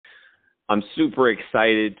I'm super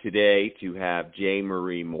excited today to have Jae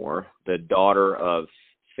Marie Moore, the daughter of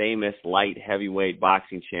famous light heavyweight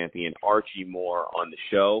boxing champion Archie Moore, on the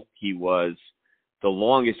show. He was the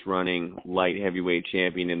longest running light heavyweight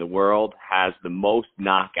champion in the world, has the most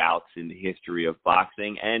knockouts in the history of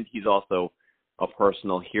boxing, and he's also a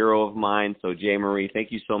personal hero of mine. So Jae Marie,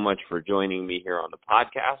 thank you so much for joining me here on the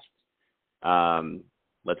podcast.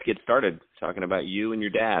 Let's get started talking about you and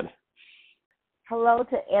your dad. Hello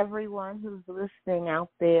to everyone who's listening out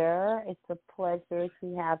there. It's a pleasure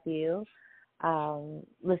to have you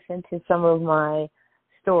listen to some of my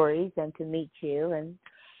stories and to meet you.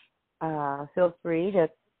 And feel free to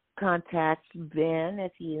contact Ben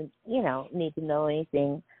if you need to know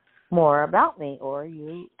anything more about me, or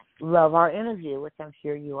you love our interview, which I'm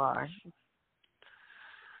sure you are.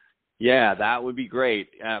 Yeah, that would be great.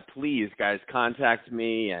 Please, guys, contact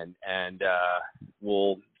me, and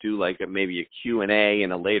we'll do maybe a Q&A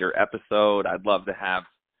in a later episode. I'd love to have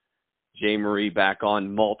Jae Marie back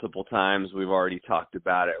on multiple times. We've already talked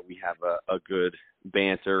about it. We have a good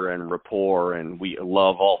banter and rapport, and we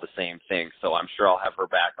love all the same things. So I'm sure I'll have her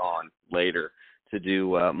back on later to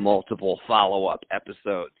do multiple follow-up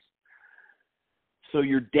episodes. So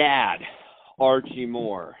your dad, Archie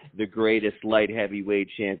Moore, the greatest light heavyweight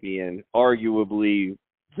champion, arguably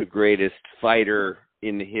the greatest fighter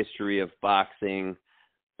in the history of boxing,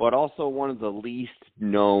 but also one of the least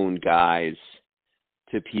known guys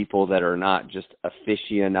to people that are not just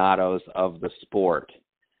aficionados of the sport.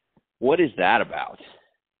 What is that about?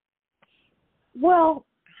 Well,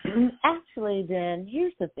 actually, Ben,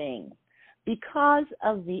 here's the thing. Because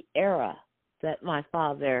of the era that my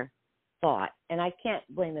father fought, and I can't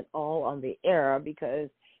blame it all on the era because,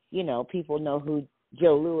 people know who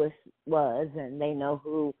Joe Louis was, and they know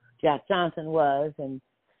who Jack Johnson was, and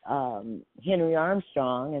Henry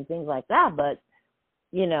Armstrong and things like that. But,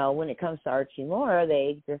 when it comes to Archie Moore,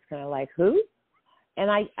 they just kind of like, who?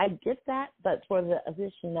 And I get that, but for the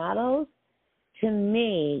aficionados, to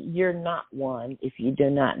me, you're not one if you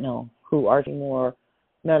do not know who Archie Moore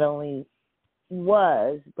not only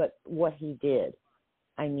was, but what he did.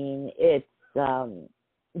 I mean, it's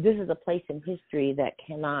this is a place in history that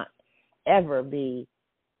cannot ever be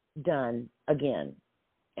done again.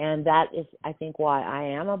 And that is, I think, why I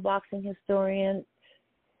am a boxing historian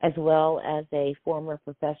as well as a former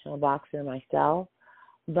professional boxer myself.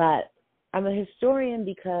 But I'm a historian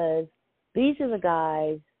because these are the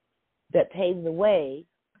guys that paved the way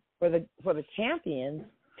for the champions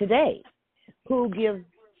today, who give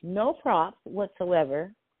no props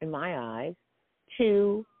whatsoever, in my eyes,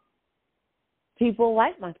 to people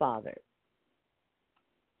like my father.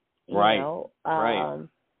 Right. Right.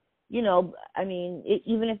 I mean,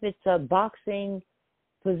 even if it's a boxing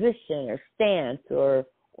position or stance or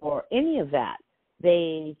any of that,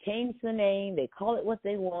 they change the name, they call it what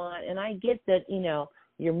they want, and I get that,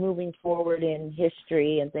 you're moving forward in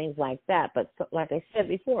history and things like that, but like I said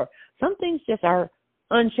before, some things just are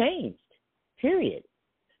unchanged, period.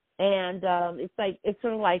 And it's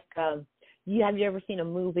sort of like, have you ever seen a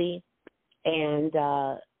movie and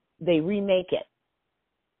they remake it,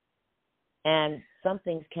 and some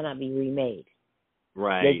things cannot be remade?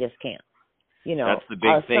 Right. They just can't. That's the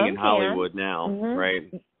big thing in Hollywood now,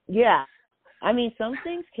 right? Yeah. I mean, some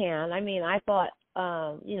things can. I mean, I thought,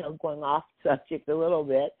 going off subject a little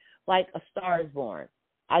bit, like A Star is Born.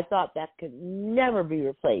 I thought that could never be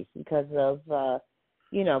replaced because of,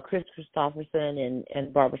 Chris Christopherson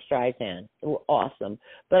and Barbra Streisand. They were awesome.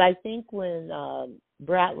 But I think when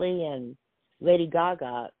Bradley and Lady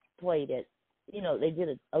Gaga played it, they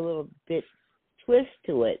did a little bit twist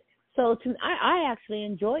to it. So I actually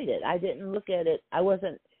enjoyed it. I didn't look at it. I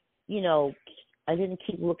wasn't, I didn't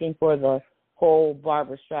keep looking for the whole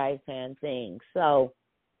Barbra Streisand thing. So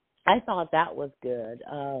I thought that was good.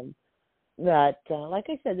 But like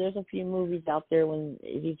I said, there's a few movies out there when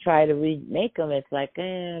if you try to remake them, it's like,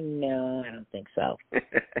 no, I don't think so.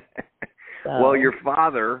 Well, your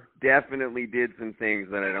father definitely did some things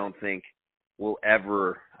that I don't think will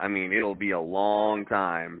ever, it'll be a long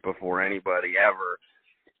time before anybody ever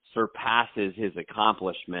surpasses his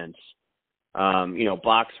accomplishments.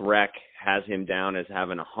 BoxRec has him down as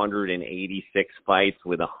having 186 fights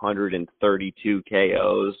with 132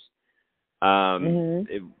 KOs. How many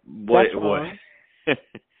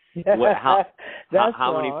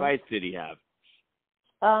fights did he have?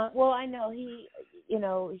 Well, I know he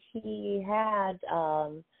had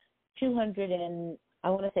 200 and I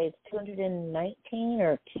want to say it's 219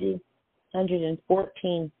 or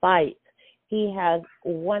 214 fights. He has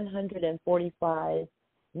 145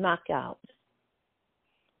 knockouts.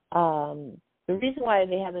 The reason why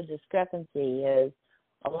they have a discrepancy is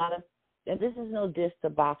a lot of and this is no diss to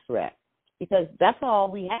BoxRec, because that's all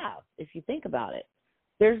we have, if you think about it.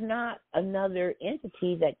 There's not another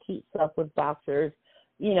entity that keeps up with boxers,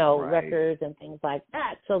 Right. records and things like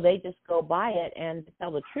that. So they just go by it. And to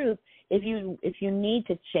tell the truth, if you need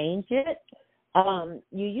to change it,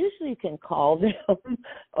 you usually can call them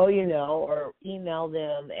or email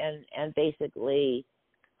them and basically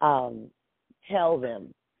tell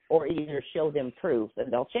them or either show them proof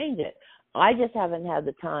and they'll change it. I just haven't had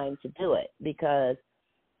the time to do it because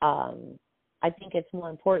I think it's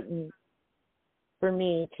more important for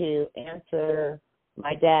me to answer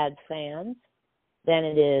my dad's fans than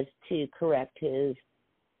it is to correct his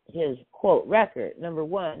quote record. Number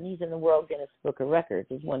one, he's in the World Guinness Book of Records.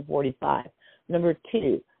 He's 145. Number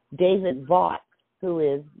two, David Vaught, who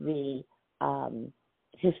is the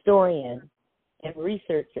historian and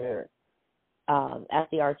researcher at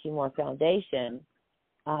the Archie Moore Foundation,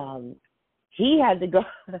 he had to go.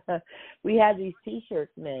 We had these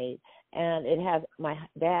T-shirts made, and it has my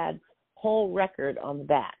dad's whole record on the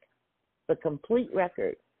back, the complete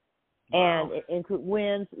record. Wow. And it includes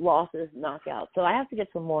wins, losses, knockouts. So I have to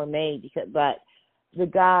get some more made but the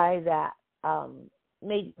guy that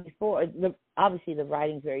made before, obviously the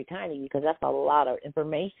writing's very tiny because that's a lot of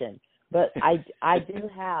information. But I do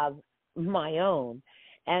have my own,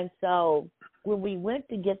 and so when we went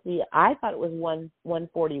to get I thought it was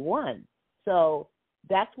 141. So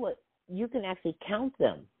that's what you can actually count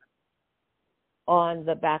them on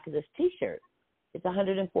the back of this T-shirt. It's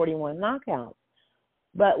 141 knockouts.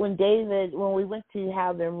 But when we went to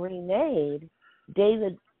have them remade,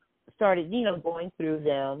 David started, going through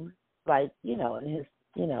them like, and his,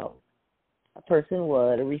 a person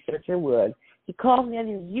would, a researcher would. He called me and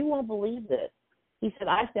he said, "You won't believe this." He said,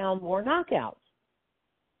 "I found more knockouts."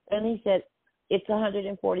 And he said, "It's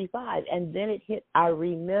 145. And then it hit, I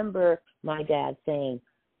remember my dad saying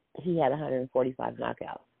he had 145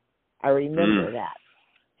 knockouts. I remember that.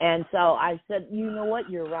 And so I said, "You know what?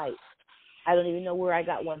 You're right. I don't even know where I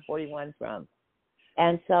got 141 from."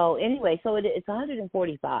 And so anyway, so it's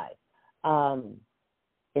 145.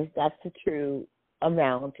 If that's the true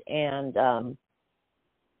amount. And,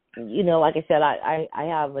 like I said, I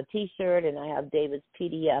have a T-shirt and I have David's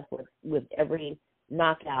PDF with every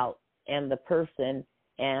knockout and the person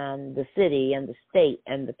and the city and the state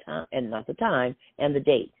and the time, and not the time, and the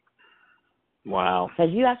date. Wow.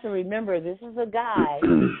 Because you have to remember, this is a guy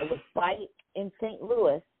that would fight in St.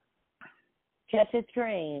 Louis, catch a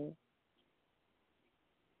train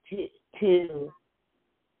to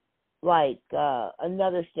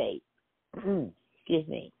another state, excuse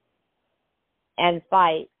me, and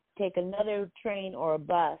fight, take another train or a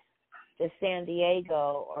bus to San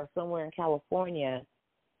Diego or somewhere in California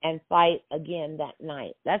and fight again that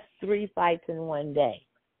night. That's 3 fights in one day.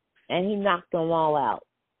 And he knocked them all out.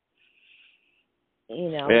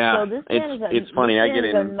 Yeah, so this man it's funny. I get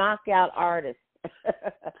a knockout artist.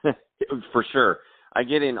 For sure. I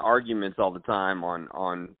get in arguments all the time on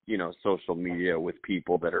social media with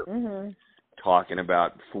people that are talking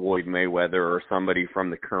about Floyd Mayweather or somebody from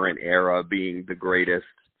the current era being the greatest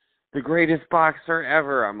boxer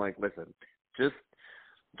ever. I'm like, listen, just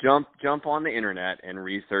jump on the internet and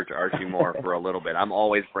research Archie Moore for a little bit. I'm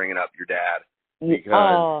always bringing up your dad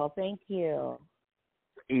because thank you.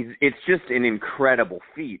 It's just an incredible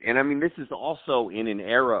feat. And I mean, this is also in an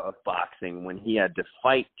era of boxing when he had to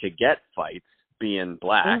fight to get fights, being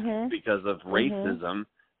black, because of racism.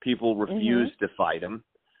 People refused to fight him.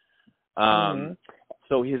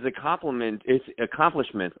 So his accomplishments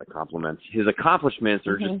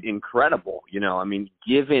are just incredible. I mean,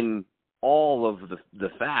 given all of the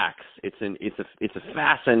facts, it's a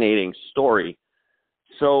fascinating story.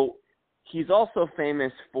 So he's also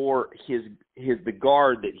famous for the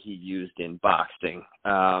guard that he used in boxing.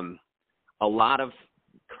 A lot of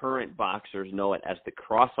current boxers know it as the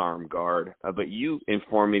cross-arm guard, but you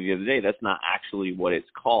informed me the other day that's not actually what it's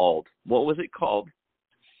called. What was it called?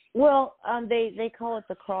 Well, they call it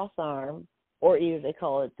the cross-arm, or either they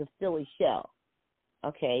call it the Philly shell.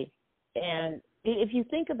 Okay, and if you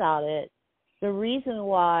think about it, the reason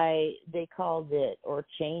why they called it or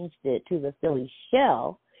changed it to the Philly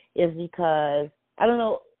shell is because, I don't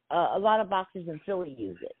know, a lot of boxers in Philly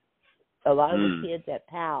use it. A lot of the kids at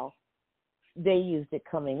PAL, they used it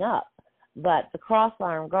coming up. But the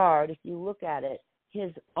cross-arm guard, if you look at it,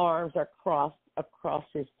 his arms are crossed across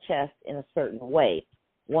his chest in a certain way.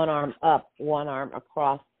 One arm up, one arm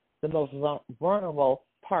across the most vulnerable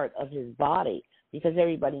part of his body. Because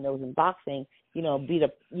everybody knows in boxing, you can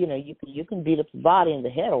beat up the body and the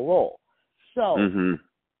head will roll. So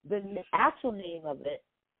the actual name of it,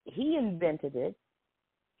 he invented it,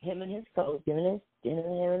 him and his coach, him and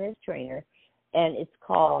his trainer, and it's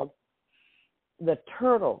called the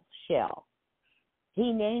turtle shell.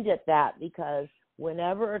 He named it that because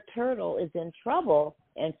whenever a turtle is in trouble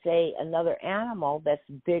and, say, another animal that's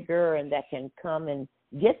bigger and that can come and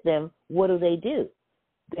get them, what do?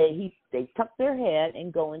 They tuck their head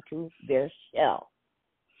and go into their shell.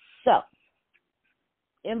 So,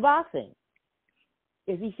 in boxing,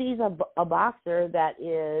 if he sees a boxer that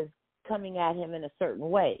is coming at him in a certain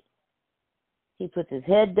way, he puts his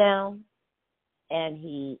head down and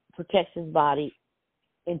he protects his body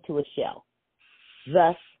into a shell.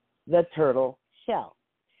 Thus, the turtle shell.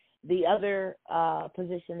 The other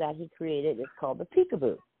position that he created is called the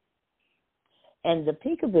peekaboo. And the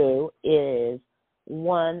peekaboo is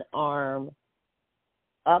one arm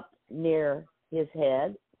up near his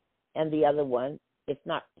head, and the other one, it's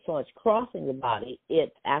not so much crossing the body,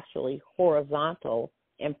 it's actually horizontal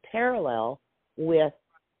and parallel with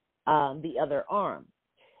the other arm.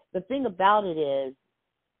 The thing about it is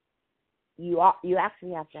you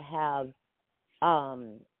actually have to have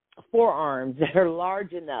forearms that are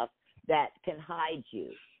large enough that can hide you.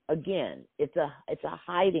 Again, it's a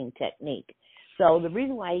hiding technique. So the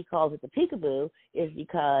reason why he calls it the peekaboo is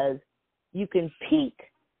because you can peek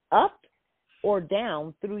up or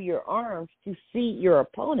down through your arms to see your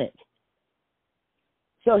opponent.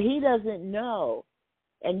 So he doesn't know,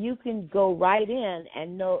 and you can go right in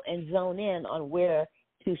and know and zone in on where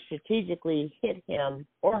to strategically hit him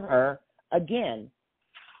or her again,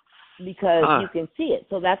 because you can see it.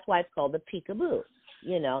 So that's why it's called the peekaboo.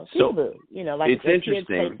 Peekaboo. Like it's the interesting. kids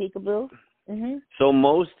play peekaboo. Mm-hmm. So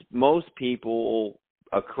most people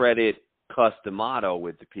accredit Cus D'Amato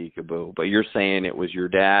with the peekaboo, but you're saying it was your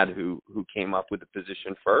dad who came up with the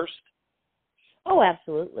position first? Oh,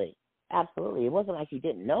 absolutely. Absolutely. It wasn't like he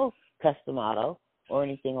didn't know Cus D'Amato or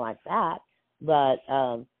anything like that, but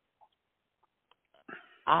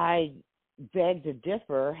I beg to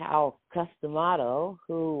differ how Cus D'Amato,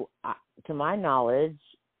 who, to my knowledge,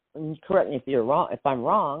 correct me if I'm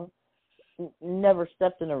wrong, never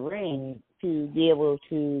stepped in a ring to be able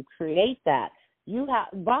to create that.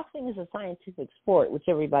 Boxing is a scientific sport, which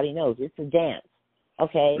everybody knows. It's a dance,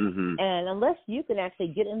 okay? Mm-hmm. And unless you can actually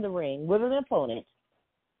get in the ring with an opponent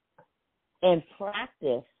and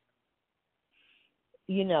practice,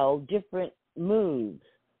 different moves,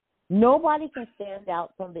 nobody can stand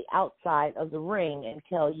out from the outside of the ring and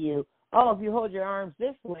tell you, oh, if you hold your arms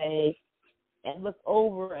this way and look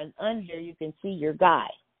over and under, you can see your guy.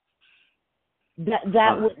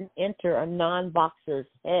 That wouldn't enter a non-boxer's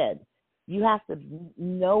head. You have to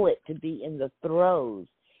know it to be in the throes.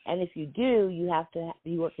 And if you do, you have to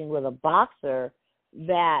be working with a boxer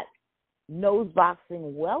that knows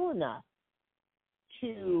boxing well enough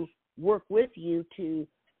to work with you to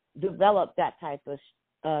develop that type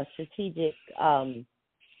of strategic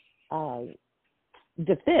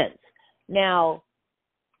defense. Now,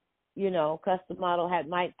 Cus D'Amato had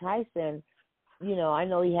Mike Tyson. I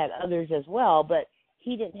know he had others as well, but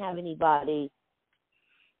he didn't have anybody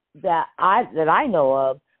that I know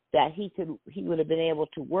of that he would have been able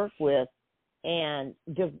to work with and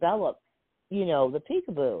develop, the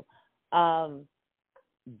peekaboo.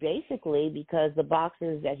 Basically, because the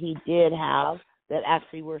boxers that he did have that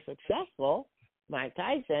actually were successful, Mike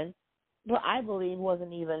Tyson, but I believe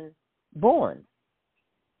wasn't even born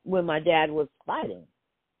when my dad was fighting.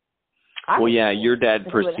 Your dad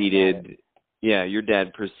preceded. Yeah, your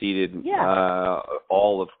dad preceded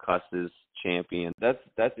all of Cus's champions.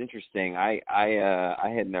 That's interesting. I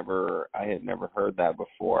had never heard that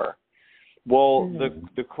before. Well, mm-hmm.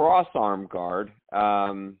 the cross arm guard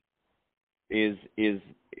is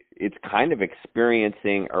it's kind of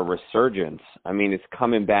experiencing a resurgence. I mean, it's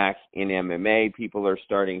coming back in MMA. People are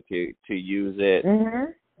starting to use it.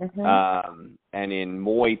 Mm-hmm. Mm-hmm. And in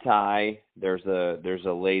Muay Thai, there's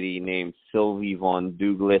a lady named Sylvie Von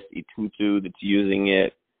Douglas Itutu that's using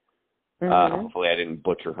it. Mm-hmm. Hopefully I didn't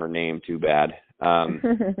butcher her name too bad. But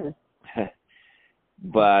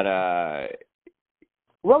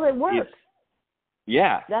well, it works.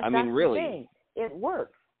 Yeah, that's really, the thing. It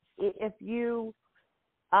works. If you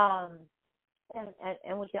and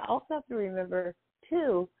what you also have to remember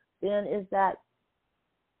too, then, is that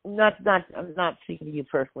I'm not speaking to you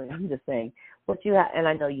personally. I'm just saying what you have, and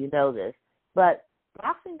I know you know this, but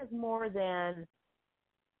boxing is more than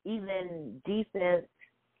even defense,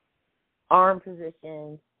 arm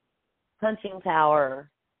position, punching power.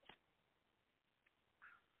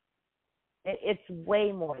 It's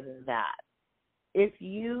way more than that. If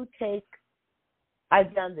you take,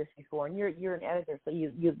 I've done this before, and you're an editor, so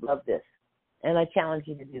you'd love this, and I challenge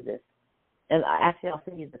you to do this. And I'll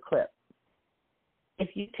send you the clip.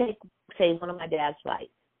 if you take, say, one of my dad's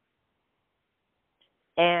fights,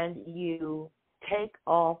 and you take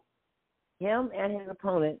off him and his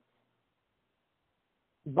opponent's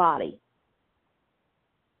body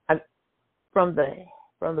from the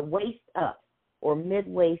waist up or mid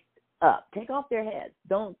waist up, take off their heads.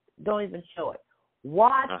 Don't even show it.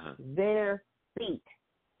 Watch their feet.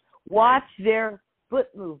 Watch their foot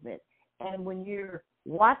movement. And when you're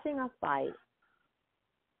watching a fight,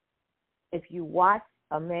 if you watch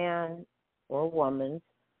a man or a woman's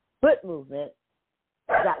foot movement,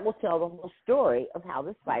 that will tell the whole story of how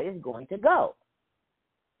this fight is going to go.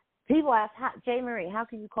 People ask, Jay Marie, how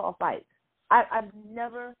can you call fights? I've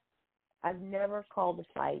never called a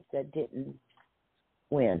fight that didn't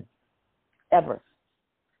win, ever.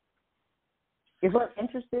 If I'm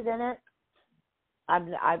interested in it,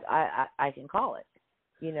 I can call it,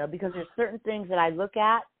 because there's certain things that I look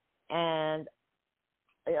at, and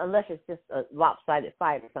unless it's just a lopsided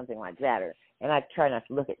fight or something like that, and I try not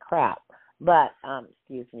to look at crap, but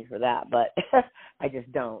excuse me for that, but I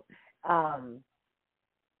just don't.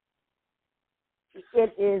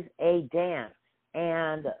 It is a dance,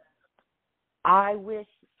 and I wish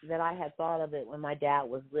that I had thought of it when my dad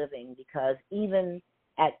was living, because even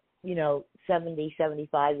at 70,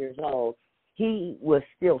 75 years old, he was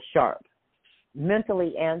still sharp,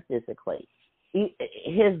 mentally and physically. When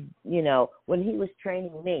he was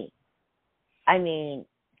training me, I mean,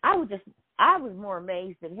 I was more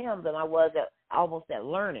amazed at him than I was at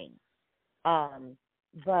learning.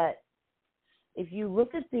 But if you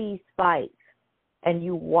look at these fights and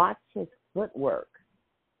you watch his footwork,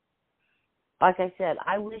 like I said,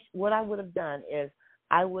 what I would have done is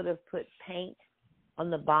I would have put paint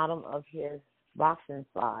on the bottom of his boxing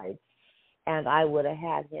slides, and I would have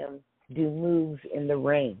had him do moves in the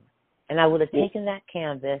ring. And I would have taken that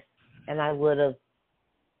canvas and I would have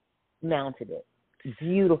mounted it.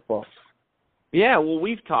 Beautiful. Yeah, well,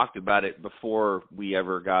 we've talked about it before we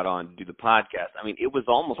ever got on to do the podcast. I mean, it was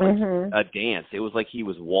almost like a dance. It was like he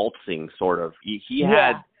was waltzing, sort of. He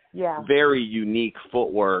had very unique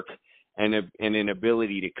footwork and an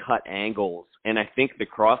ability to cut angles. And I think the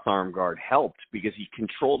cross-arm guard helped because he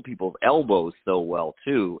controlled people's elbows so well,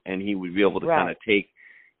 too, and he would be able to kind of take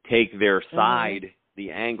their side,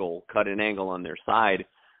 the angle, cut an angle on their side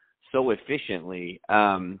so efficiently.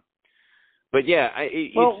 But yeah,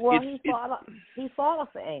 he fought off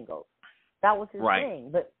the angles. That was his thing.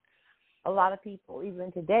 But a lot of people,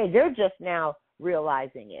 even today, they're just now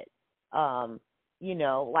realizing it.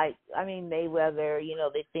 Mayweather,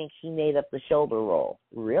 they think he made up the shoulder roll.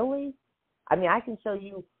 Really? I mean, I can show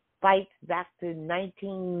you fights back to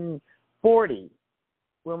 1940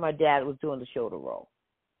 where my dad was doing the shoulder roll.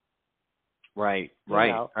 Right.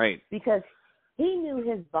 Because he knew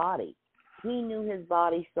his body. He knew his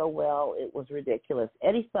body so well, it was ridiculous.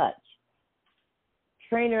 Eddie Futch,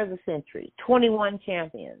 trainer of the century, 21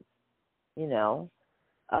 champions,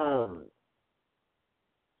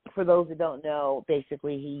 For those who don't know,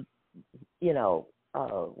 basically he,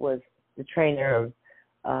 was the trainer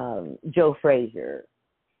of Joe Frazier,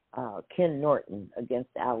 Ken Norton against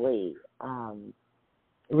Ali,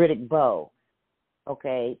 Riddick Bowe,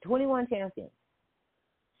 21 champions.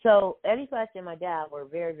 So Eddie Futch and my dad were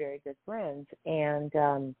very, very good friends, and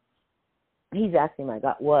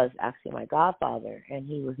was actually my godfather, and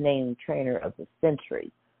he was named trainer of the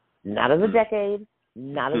century, not of the decade,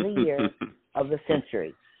 not of the year, of the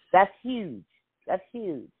century. That's huge.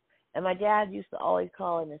 And my dad used to always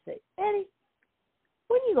call him and say, Eddie,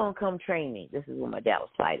 when you going to come train me? This is when my dad was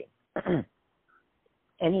fighting.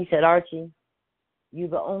 And he said, Archie, you're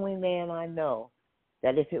the only man I know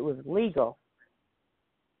that if it was legal,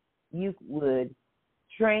 you would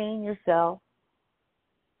train yourself,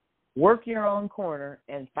 work your own corner,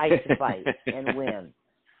 and fight the fight and win.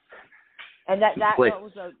 And that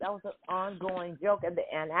was an ongoing joke.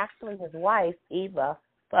 And actually, his wife, Eva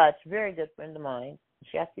Futch, very good friend of mine,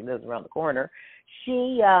 she actually lives around the corner.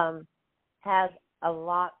 She has a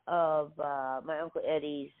lot of my Uncle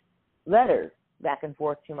Eddie's letters back and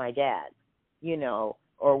forth to my dad,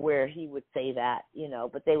 or where he would say that,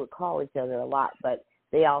 but they would call each other a lot. But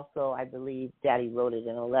they also, I believe, Daddy wrote it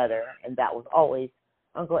in a letter, and that was always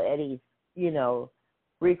Uncle Eddie's,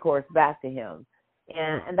 recourse back to him.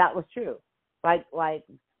 And that was true. Like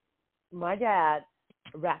my dad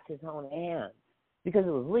wrapped his own hands because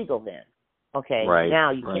it was legal then. Okay,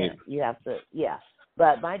 now you can't. You have to,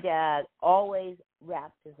 But my dad always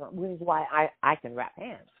wrapped his own, which is why I can wrap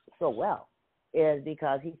hands so well, is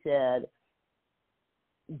because he said,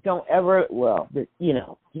 don't ever,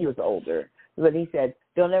 he was older, but he said,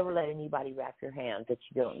 don't ever let anybody wrap your hand that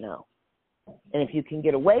you don't know. And if you can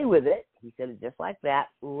get away with it, He said, just like that,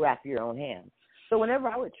 wrap your own hands. So whenever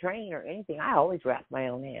I would train or anything, I always wrapped my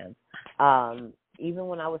own hands. Even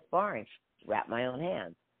when I was sparring, wrap my own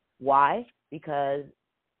hands. Why? Because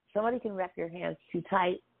somebody can wrap your hands too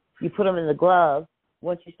tight. You put them in the glove.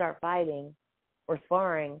 Once you start fighting or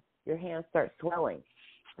sparring, your hands start swelling.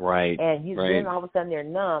 Right. And right. then all of a sudden they're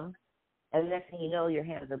numb, and the next thing you know, your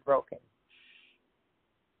hands are broken.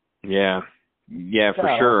 Yeah. Yeah, So,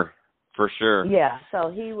 for sure. Yeah.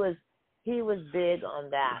 So he was big on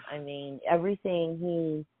that. I mean, everything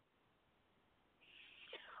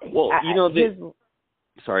he. Well,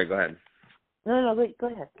 sorry, go ahead. No, go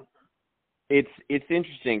ahead. It's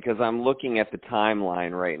interesting because I'm looking at the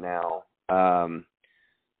timeline right now.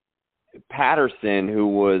 Patterson, who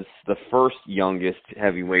was the first youngest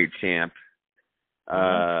heavyweight champ,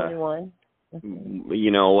 21.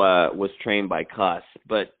 Was trained by Cuss,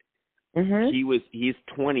 but he's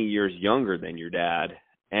 20 years younger than your dad,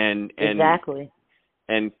 and exactly.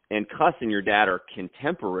 And Cuss and your dad are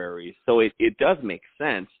contemporaries, so it does make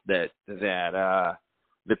sense that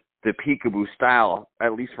the peekaboo style,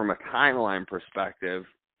 at least from a timeline perspective,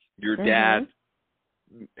 your dad,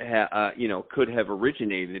 could have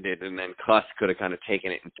originated it, and then Cuss could have kind of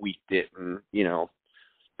taken it and tweaked it, and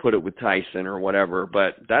put it with Tyson or whatever.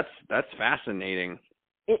 But that's fascinating.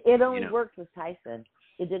 It only worked with Tyson.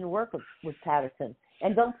 It didn't work with Patterson.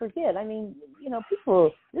 And don't forget, I mean,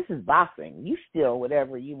 people, this is boxing. You steal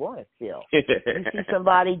whatever you want to steal. You see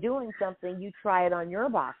somebody doing something, you try it on your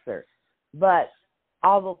boxer. But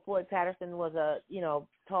although Floyd Patterson was a,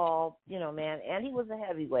 tall, man, and he was a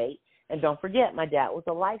heavyweight, and don't forget, my dad was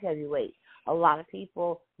a light heavyweight. A lot of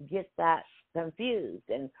people get that confused.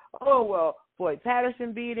 And, Floyd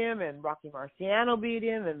Patterson beat him, and Rocky Marciano beat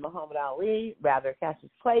him, and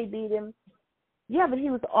Cassius Clay beat him. Yeah, but he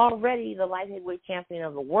was already the light heavyweight champion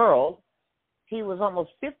of the world. He was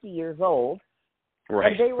almost 50 years old.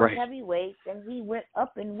 Right. And they were heavyweights, and he went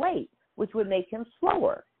up in weight, which would make him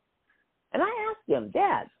slower. And I asked him,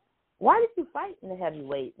 Dad, why did you fight in the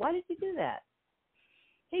heavyweight? Why did you do that?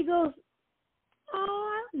 He goes, I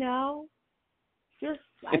don't know. Just,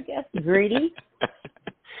 I guess, greedy.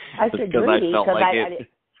 I said, greedy. I felt like it.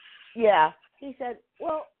 Yeah. He said,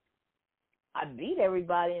 well, I beat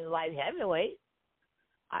everybody in light heavyweight.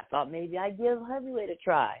 I thought maybe I'd give heavyweight a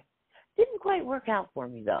try. Didn't quite work out for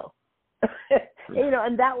me, though.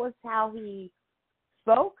 And that was how he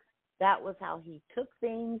spoke. That was how he took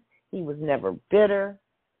things. He was never bitter.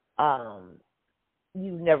 You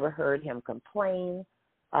never heard him complain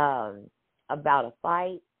about a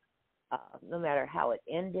fight, no matter how it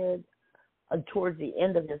ended. Towards the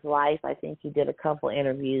end of his life, I think he did a couple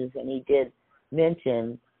interviews, and he did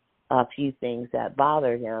mention a few things that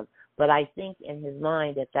bothered him. But I think in his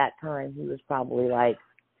mind at that time, he was probably like,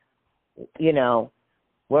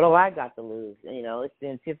 what do I got to lose? It's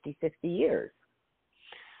been 50, 60 years.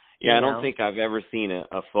 Yeah, I don't think I've ever seen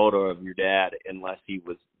a photo of your dad unless he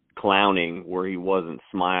was clowning where he wasn't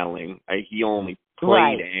smiling. He only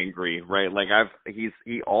played angry, right? Like he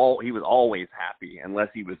was always happy unless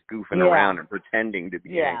he was goofing around and pretending to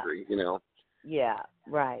be angry, Yeah,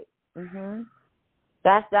 right.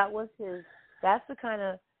 That was his. That's the kind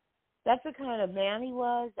of man he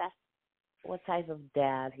was. That's what type of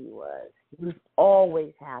dad he was. He was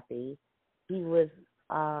always happy. He was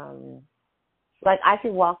like I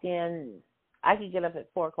could walk in. I could get up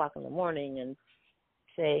at 4:00 in the morning and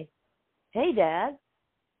say, "Hey, Dad,"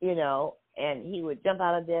 and he would jump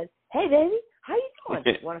out of bed. "Hey, baby, how you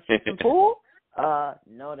doing? Want to shoot some pool?"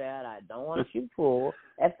 No, Dad, I don't want to shoot pool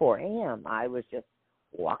at 4 a.m. I was just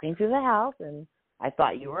walking through the house, and I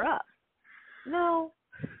thought you were up. No,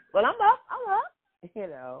 but I'm up.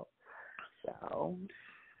 So.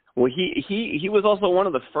 Well, he was also one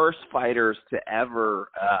of the first fighters to ever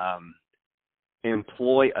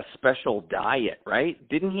employ a special diet, right?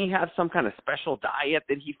 Didn't he have some kind of special diet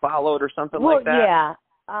that he followed or something like that?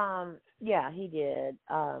 Yeah, he did.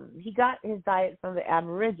 He got his diet from the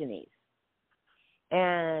Aborigines.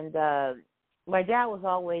 And my dad was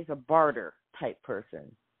always a barter type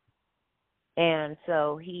person. And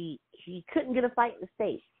so he couldn't get a fight in the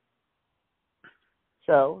States.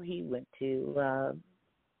 So he went to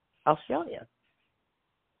Australia,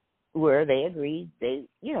 where they agreed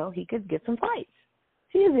he could get some fights.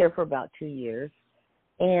 He was there for about 2 years,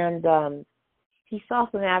 and he saw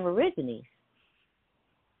some Aborigines,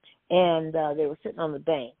 and they were sitting on the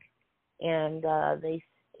bank, and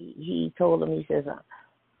he told them, he says,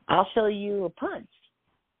 "I'll show you a punch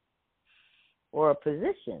or a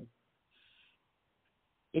position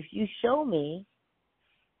if you show me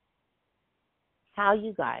how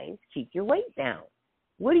you guys keep your weight down.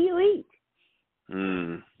 What do you eat?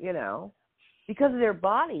 You know, because their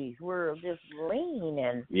bodies were just lean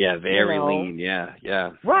and very lean.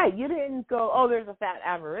 Yeah. Right. You didn't go, oh, there's a fat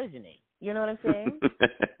Aborigine. You know what I'm saying?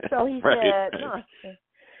 So he said, no.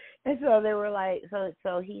 And so they were like,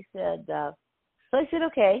 so he said, so I said,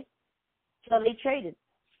 okay. So they traded.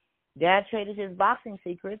 Dad traded his boxing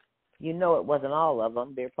secrets. You know, it wasn't all of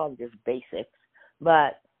them. They're probably just basics.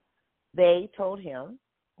 But they told him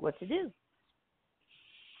what to do.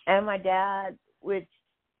 And my dad, which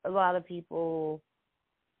a lot of people,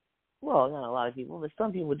 well, not a lot of people, but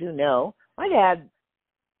some people do know, my dad,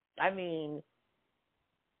 I mean,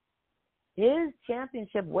 his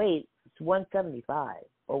championship weight is 175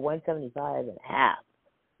 or 175 and a half,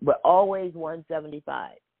 but always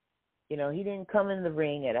 175. You know, he didn't come in the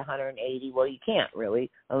ring at 180. Well, you can't really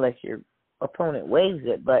unless your opponent weighs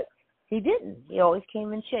it, but he didn't. He always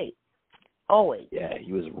came in shape. Always. Yeah,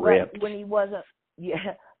 he was ripped. But when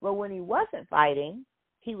he wasn't fighting,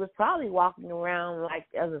 he was probably walking around like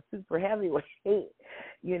as a super heavyweight,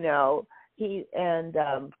 you know.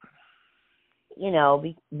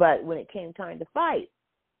 But when it came time to fight,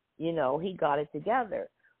 you know, he got it together.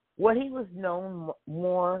 What he was known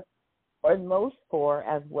more or most for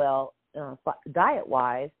as well,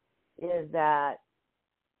 diet-wise, is that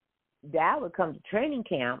Dad would come to training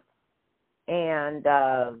camp and,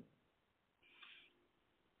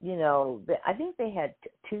 you know, I think they had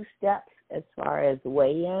two steps as far as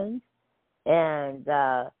weigh-ins, and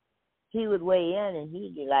he would weigh in and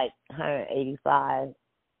he'd be like 185,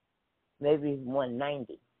 maybe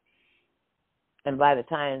 190. And by the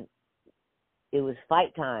time it was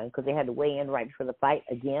fight time, because they had to weigh in right before the fight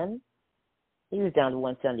again, he was down to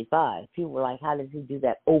 175. People were like, how did he do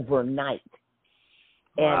that overnight?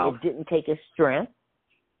 Wow. And it didn't take his strength.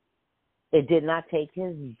 It did not take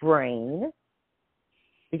his brain.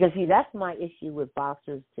 Because, see, that's my issue with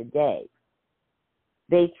boxers today.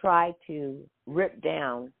 They try to rip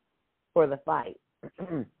down for the fight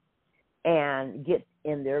and get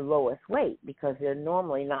in their lowest weight because they're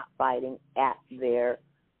normally not fighting at their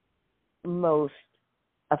most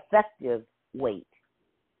effective weight.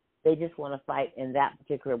 They just want to fight in that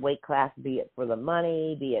particular weight class, be it for the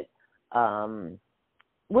money, be it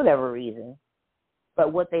whatever reason.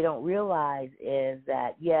 But what they don't realize is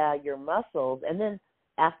that, your muscles, and then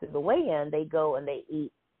after the weigh-in, they go and they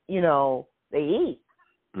eat, they eat.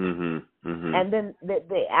 Mm-hmm. Mm-hmm. And then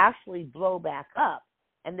they actually blow back up.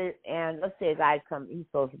 And let's say a guy he's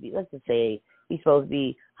supposed to be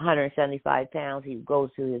 175 pounds. He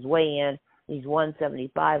goes to his weigh-in. He's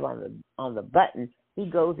 175 on the button. He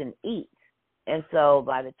goes and eats. And so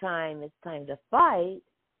by the time it's time to fight,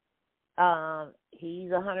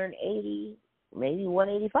 he's 180, maybe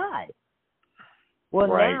 185. Well,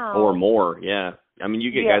 right, now, or more, yeah. I mean,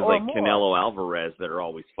 you get guys like more. Canelo Alvarez that are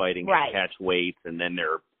always fighting right. to catch weights, and then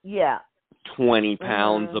they're 20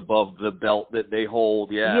 pounds above the belt that they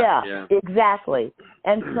hold. Yeah, exactly.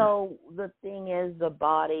 And so the thing is, the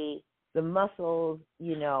body, the muscles,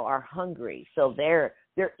 are hungry, so they're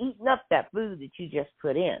eating up that food that you just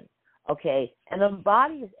put in. Okay, and the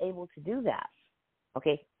body is able to do that.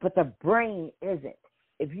 Okay, but the brain isn't.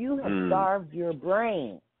 If you have starved your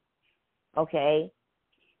brain, okay.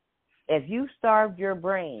 If you starved your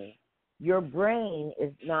brain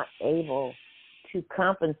is not able to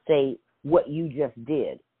compensate what you just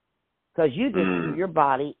did, because you just threw your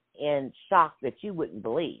body in shock that you wouldn't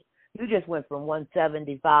believe. You just went from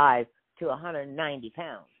 175 to 190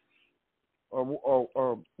 pounds, or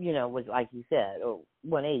was like you said, or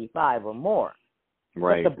 185 or more.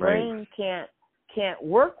 Right. But the brain can't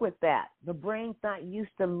work with that. The brain's not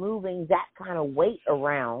used to moving that kind of weight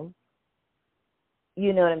around.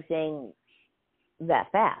 You know what I'm saying? That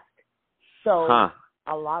fast. So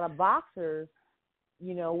a lot of boxers,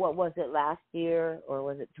 what was it last year, or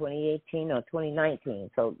was it 2018 or 2019?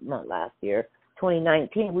 So not last year,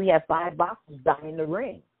 2019. We had 5 boxers die in the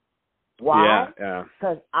ring. Why? Yeah.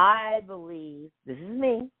 Because I believe, this is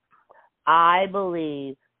me, I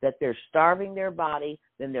believe that they're starving their body,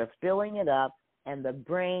 then they're filling it up, and the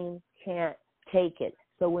brain can't take it.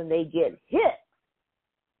 So when they get hit,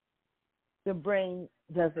 the brain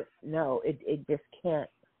doesn't know. It just can't.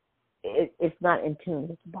 It's not in tune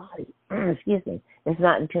with the body. Excuse me. It's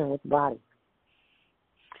not in tune with the body.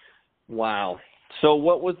 Wow. So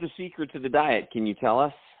what was the secret to the diet? Can you tell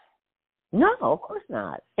us? No, of course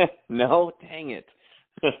not. No? Dang it.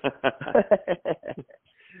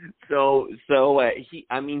 So he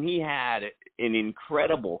had an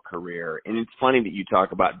incredible career, and it's funny that you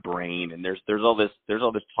talk about brain, and there's all this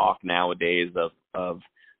talk nowadays of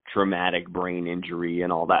traumatic brain injury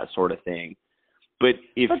and all that sort of thing. But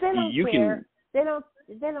if they don't you care. can,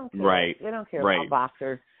 They don't care. Right. They don't care Right. about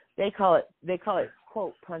boxers. They call it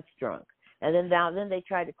quote punch drunk, and then they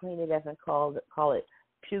try to clean it up and call it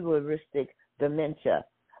pugilistic dementia.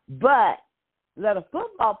 But let a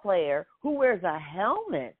football player who wears a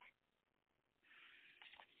helmet,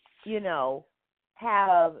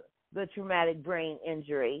 have the traumatic brain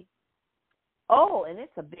injury. Oh, and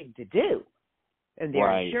it's a big to-do. And their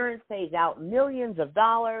Right. insurance pays out millions of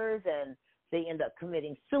dollars, and they end up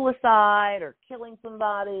committing suicide or killing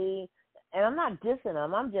somebody. And I'm not dissing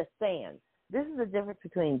them. I'm just saying this is the difference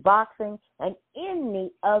between boxing and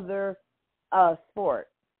any other sport.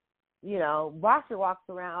 Boxer walks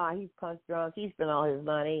around, he's punch drunk, he spent all his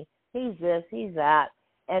money, he's this, he's that.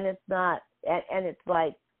 And it's not, and it's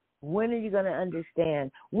like, when are you going to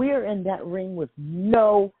understand? We're in that ring with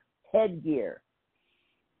no headgear.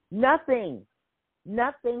 Nothing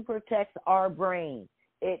protects our brain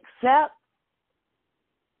except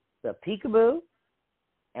the peekaboo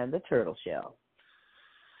and the turtle shell.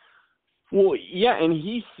 Well, yeah, and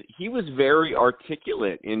he was very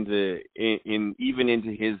articulate in even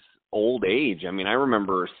into his old age. I mean, I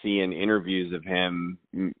remember seeing interviews of him,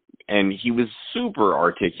 and he was super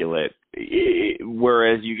articulate.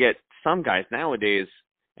 Whereas you get some guys nowadays,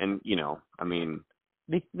 and I mean,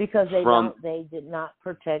 because they did not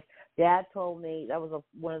protect. Dad told me that was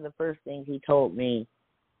one of the first things he told me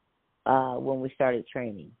when we started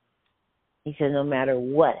training. He said, no matter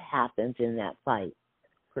what happens in that fight,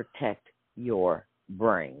 protect your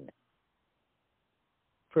brain.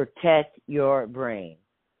 Protect your brain.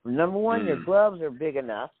 Number one, your gloves are big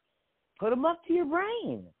enough. Put them up to your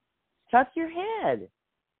brain. Touch your head.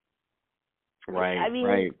 Right, I mean,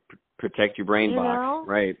 right. Protect your brain box.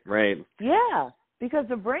 Right, right. Yeah, because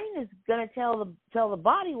the brain is going to tell the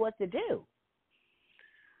body what to do.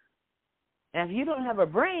 And if you don't have a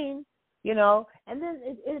brain, and then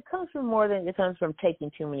it comes from more than it comes from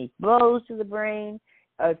taking too many blows to the brain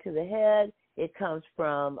or to the head. It comes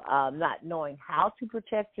from not knowing how to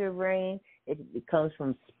protect your brain. It comes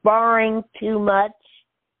from sparring too much,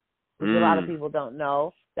 which a lot of people don't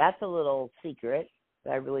know. That's a little secret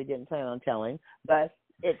that I really didn't plan on telling. But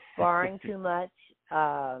it's sparring too much.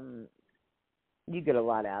 You get a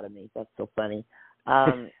lot out of me. That's so funny.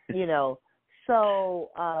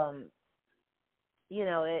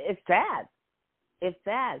 It's sad. It's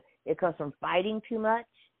sad. It comes from fighting too much.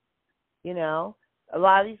 A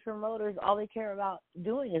lot of these promoters, all they care about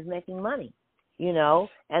doing is making money.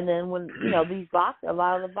 And then when a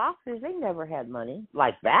lot of the boxers, they never had money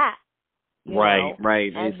like that. Right.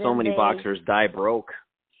 And so many boxers die broke.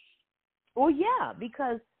 Well, yeah,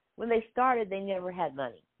 because when they started, they never had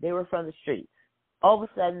money. They were from the streets. All of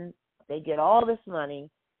a sudden, they get all this money,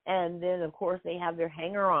 and then, of course, they have their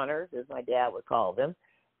hanger-oners, as my dad would call them,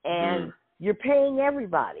 and you're paying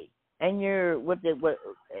everybody. And you're what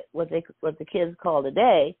the kids call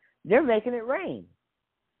today, they're making it rain.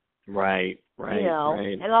 Right. Right.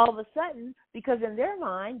 And all of a sudden, because in their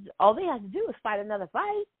minds, all they have to do is fight another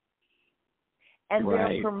fight. And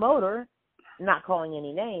their promoter, not calling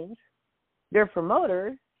any names, their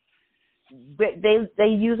promoters, they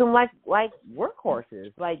use them like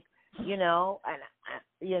workhorses,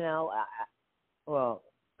 well,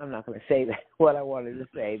 I'm not going to say that what I wanted to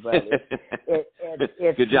say, but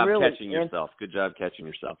it's good job really catching yourself. Good job catching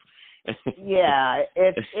yourself. Yeah,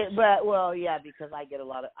 because I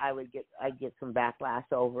get some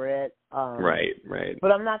backlash over it. Right.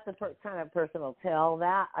 But I'm not the kind of person who'll tell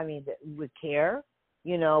that. I mean, that would care,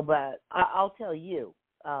 But I'll tell you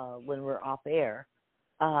when we're off air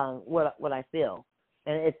what I feel,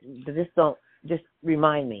 and just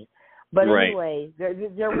remind me. But anyway, they're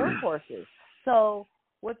workhorses. So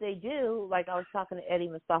what they do, like I was talking to Eddie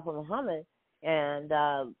Mustafa Muhammad, and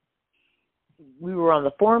we were on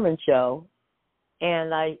the Foreman show,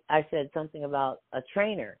 and I said something about a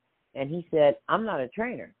trainer, and he said, I'm not a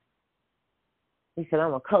trainer. He said,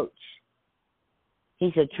 I'm a coach.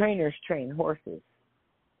 He said, trainers train horses.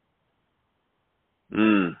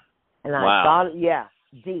 And I thought,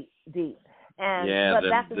 deep. And but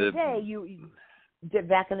back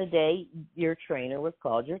in the day, your trainer was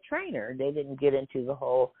called your trainer. They didn't get into the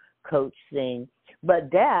whole coach thing.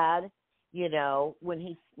 But Dad, when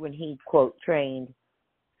he quote trained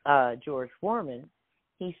George Foreman,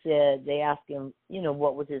 he said they asked him,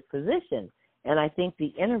 what was his position, and I think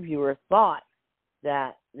the interviewer thought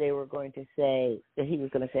that they were going to say that he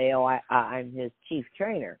was going to say, I'm his chief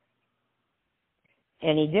trainer,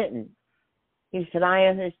 and he didn't. He said, I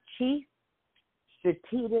am his chief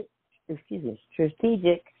strategic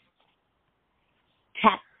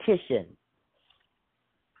tactician.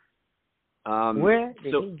 Where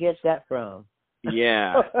did he get that from?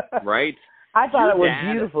 Yeah, right. I thought your it was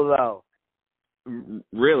dad, beautiful, though.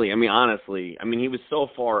 really, I mean, honestly, I mean, he was so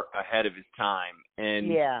far ahead of his time, and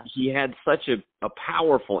Yeah. he had such a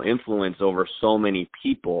powerful influence over so many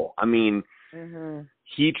people. I mean, Mhm.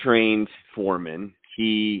 he trained Foreman.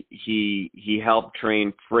 He helped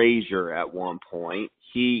train Frazier at one point.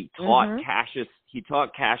 He taught Mhm.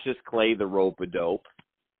 Cassius Clay the rope-a-dope.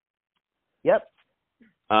 Yep.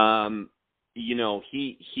 You know,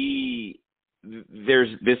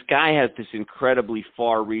 there's this guy has this incredibly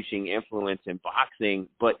far-reaching influence in boxing,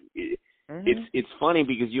 but it's funny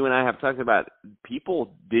because you and I have talked about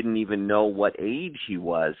people didn't even know what age he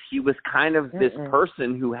was. He was kind of this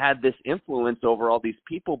person who had this influence over all these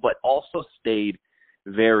people, but also stayed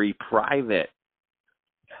very private.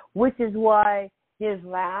 Which is why his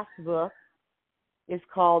last book is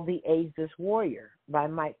called The Ageless Warrior by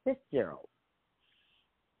Mike Fitzgerald.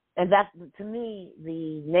 And that, to me,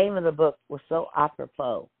 the name of the book was so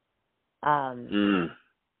apropos.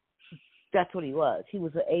 That's what he was. He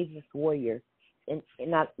was an ageless warrior, and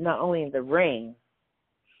not only in the ring,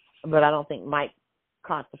 but I don't think Mike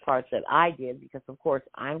caught the parts that I did because, of course,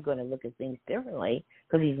 I'm going to look at things differently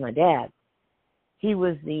because he's my dad. He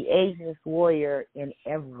was the ageless warrior in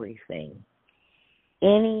everything.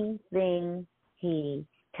 Anything he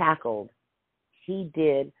tackled, he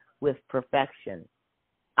did with perfection.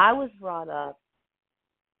 I was brought up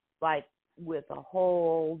like with a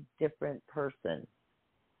whole different person,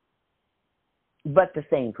 but the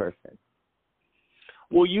same person.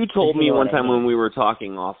 Well, you told me one time I mean? when we were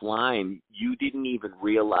talking offline, you didn't even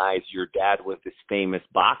realize your dad was this famous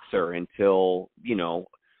boxer until, you know,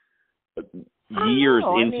 years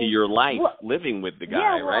into your life living with the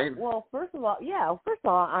guy, right? Well, first of all,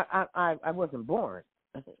 I wasn't born,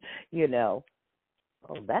 you know.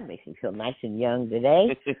 Oh, that makes me feel nice and young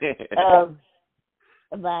today.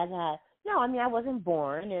 But no, I mean, I wasn't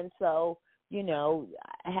born, and so, you know,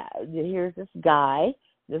 here's this guy,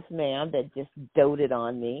 this man that just doted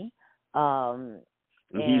on me.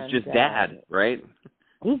 He's just dad, right?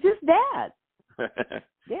 He's just dad.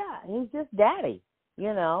 Yeah, he's just daddy,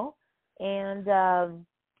 you know. And I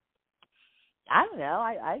don't know,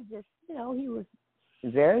 I just, you know, he was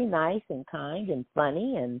very nice and kind and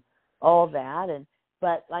funny and all that.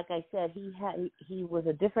 But like I said, he was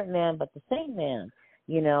a different man, but the same man.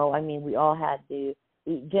 You know, I mean, we all had to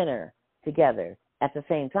eat dinner together at the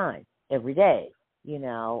same time every day. You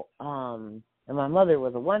know, and my mother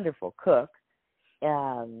was a wonderful cook,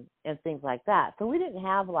 and things like that. So we didn't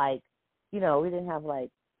have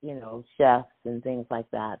chefs and things like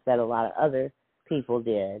that a lot of other people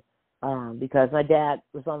did, because my dad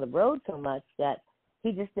was on the road so much that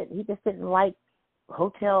he just didn't like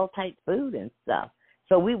hotel type food and stuff.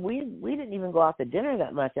 So we didn't even go out to dinner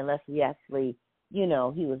that much unless we actually, you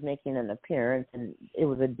know, he was making an appearance and it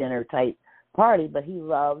was a dinner type party. But he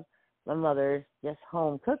loved my mother's just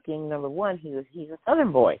home cooking. Number one, he's a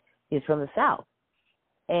Southern boy. He's from the South,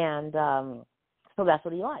 and so that's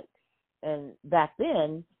what he liked. And back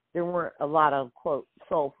then, there weren't a lot of, quote,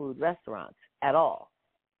 soul food restaurants at all.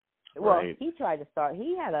 Well, right. He tried to start.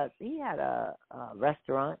 He had a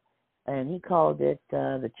restaurant, and he called it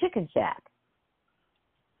the Chicken Shack.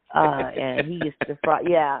 And he used to fry.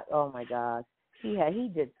 Yeah. Oh my gosh.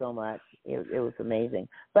 He did so much. It was amazing.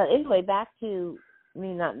 But anyway, back to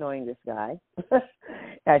me not knowing this guy.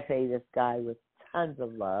 I say this guy with tons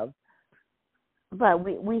of love. But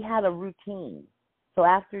we had a routine. So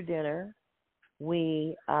after dinner,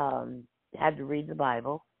 we had to read the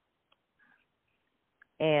Bible.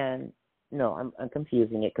 And no, I'm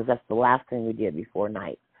confusing it because that's the last thing we did before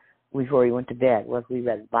we went to bed, was we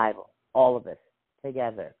read the Bible, all of us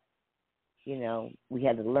together. You know, we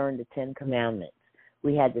had to learn the 10 Commandments.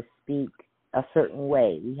 We had to speak a certain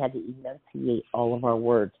way. We had to enunciate all of our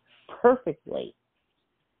words perfectly.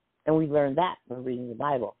 And we learned that from reading the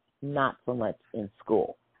Bible, not so much in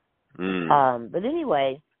school. But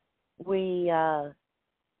anyway, we had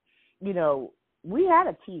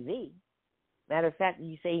a TV. Matter of fact,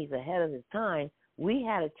 you say he's ahead of his time. We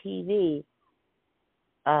had a TV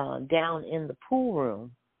down in the pool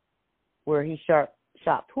room where he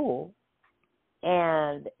shot pool,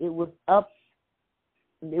 and it was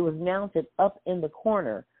mounted up in the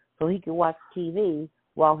corner so he could watch TV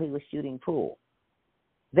while he was shooting pool.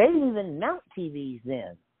 They didn't even mount TVs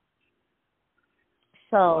then.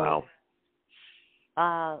 So,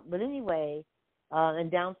 wow. But anyway, and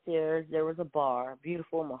downstairs there was a bar, a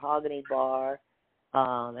beautiful mahogany bar,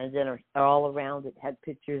 and then all around it had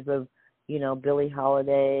pictures of, you know, Billie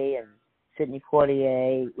Holiday and Sidney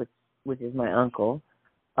Poitier, which is my uncle.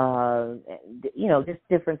 You know, just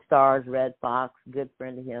different stars, Red Fox, good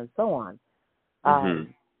friend of his, so on.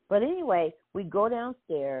 But anyway, we go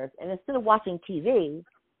downstairs, and instead of watching TV,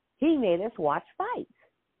 he made us watch fights.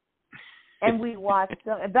 And we watched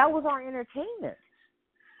them, and that was our entertainment.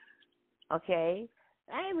 Okay?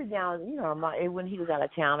 Every now and then, when he was out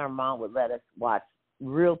of town, our mom would let us watch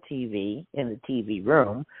real TV in the TV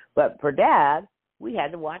room. But for Dad, we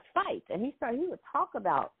had to watch fights. And he would talk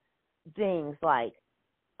about things like,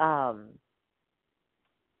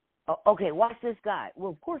 okay, watch this guy.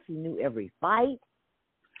 Well, of course, he knew every fight.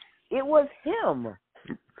 It was him,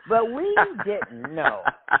 but we didn't know.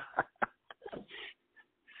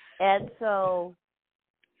 And so,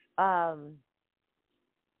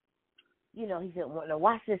 he said, well, no,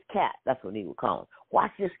 watch this cat. That's what he would call him.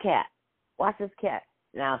 Watch this cat. Watch this cat.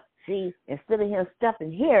 Now, see, instead of him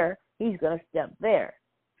stepping here, he's going to step there.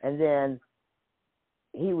 And then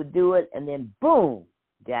he would do it, and then boom,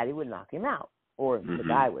 Daddy would knock him out, or the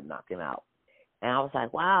guy would knock him out. And I was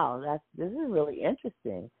like, wow, this is really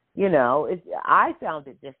interesting. I found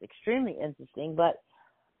it just extremely interesting. But,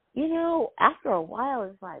 after a while,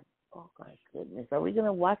 it's like, oh, my goodness, are we going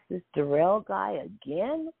to watch this Darrell guy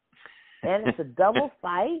again? And it's a double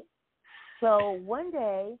fight. So one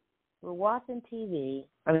day, we're watching TV.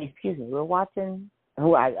 We're watching,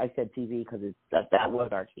 I said TV because that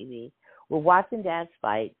was our TV. We're watching Dad's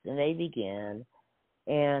fights, and they begin.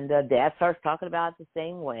 And Dad starts talking about it the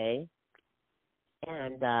same way.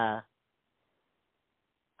 And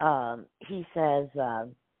he says,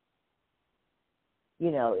 and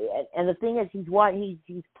the thing is, he's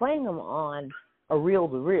playing them on a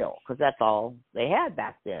reel-to-reel because that's all they had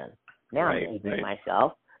back then. Now I'm teasing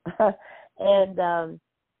myself. And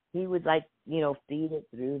he would feed it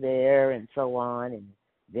through there and so on. And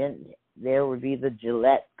then there would be the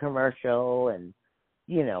Gillette commercial and,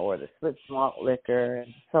 or the split malt liquor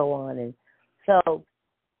and so on. And so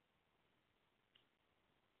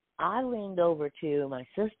I leaned over to my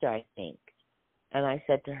sister, I think, and I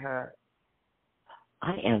said to her,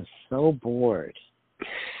 I am so bored.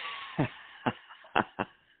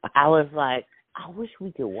 I was like, I wish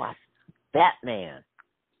we could watch Batman.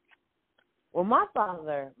 Well, my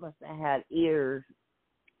father must have had ears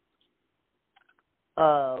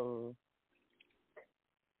of,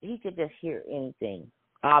 he could just hear anything,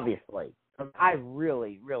 obviously. I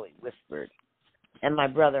really, really whispered. And my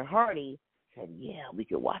brother Hardy said, yeah, we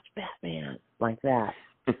could watch Batman like that.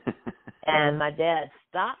 And my dad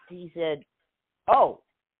stopped. He said, oh,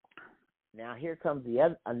 now here comes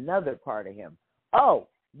another part of him. Oh,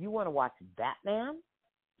 you want to watch Batman?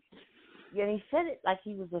 Yeah, and he said it like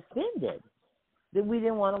he was offended that we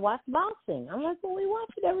didn't want to watch boxing. I'm like, well, we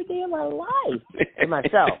watch it every day of our life.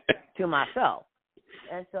 To myself.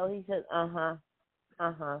 And so he said, uh-huh.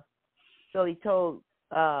 So he told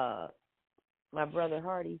my brother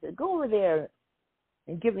Hardy, he said, go over there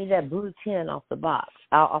and get me that blue tin off the bar.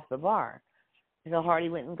 And so Hardy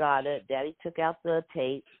went and got it. Daddy took out the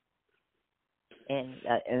tape. And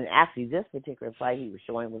actually this particular fight he was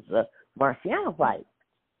showing was the Marciano fight.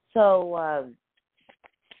 So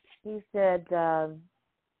he said,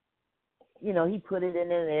 he put it in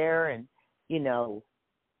there and,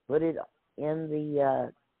 put it in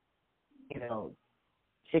the,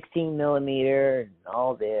 16 millimeter and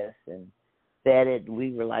all this and said it.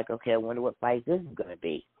 We were like, okay, I wonder what fight this is going to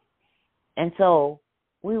be. And so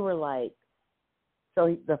we were like,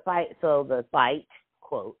 so the fight,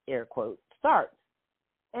 quote, air quote, starts.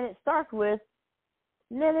 And it starts with,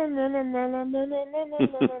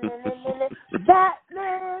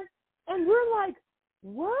 Batman. And we're like,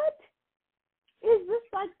 what? Is this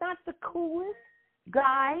like not the coolest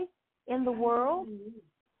guy in the world?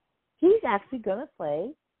 He's actually going to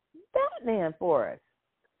play Batman for us.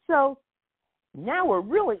 So now we're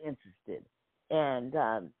really interested. And,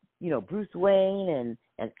 Bruce Wayne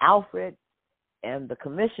and Alfred and the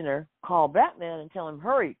commissioner call Batman and tell him,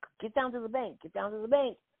 hurry, get down to the bank. And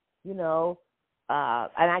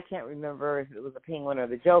I can't remember if it was the Penguin or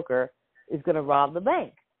the Joker, is going to rob the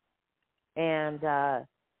bank. And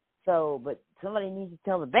but somebody needs to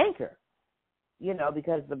tell the banker,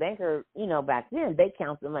 because the banker, back then, they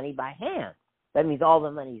count the money by hand. That means all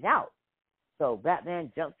the money's out. So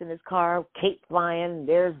Batman jumps in his car, cape flying, and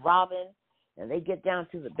there's Robin, and they get down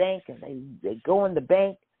to the bank, and they go in the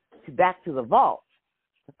bank back to the vault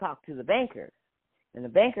to talk to the banker. And the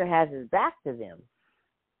banker has his back to them.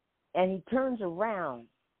 And he turns around,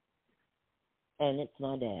 and it's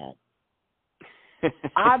my dad.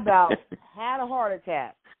 I about had a heart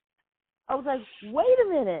attack. I was like, wait a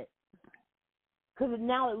minute. Because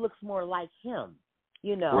now it looks more like him,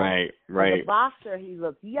 Right. The boxer, he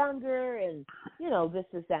looks younger and, this,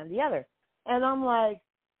 that, and the other. And I'm like,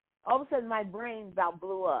 all of a sudden my brain about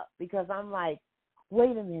blew up because I'm like,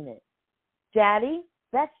 wait a minute. Daddy,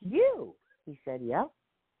 that's you. He said, yep.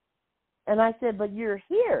 And I said, but you're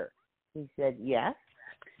here. He said, yes.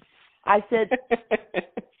 I said,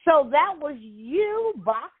 so that was you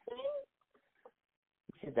boxing?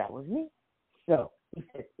 He said, that was me. So he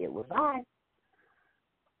said, it was I.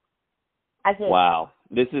 I said, wow.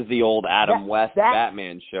 This is the old Adam West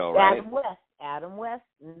Batman show, right? Adam West.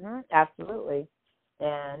 Absolutely.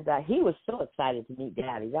 And he was so excited to meet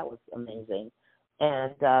Daddy. That was amazing.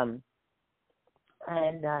 And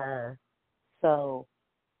so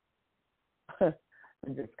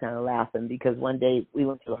I'm just kind of laughing because one day we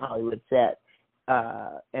went to a Hollywood set,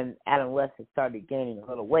 and Adam West had started gaining a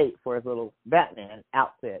little weight for his little Batman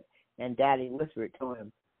outfit. And Daddy whispered to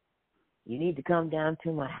him, you need to come down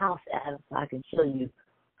to my house, Adam, so I can show you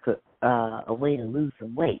a way to lose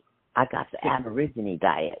some weight. I got the Aborigine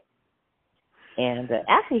diet. And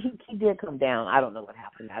actually, he did come down. I don't know what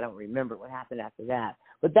happened. I don't remember what happened after that.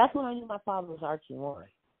 But that's when I knew my father was Archie Moore.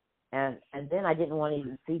 And then I didn't want to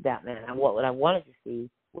even see Batman. What I wanted to see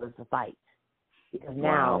was the fight. Because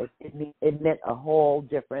now it meant a whole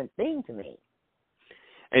different thing to me.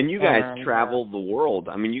 And you guys traveled the world.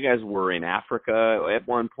 I mean, you guys were in Africa at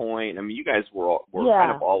one point. I mean, you guys were kind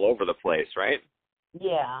of all over the place, right?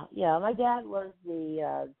 Yeah. My dad was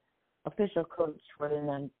the official coach for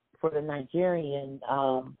the Nigerian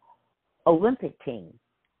Olympic team.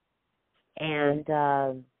 And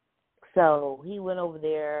so he went over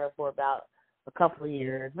there for about a couple of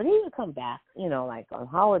years. But he would come back, like on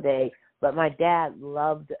holiday. But my dad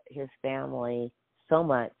loved his family so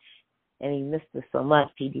much. And he missed us so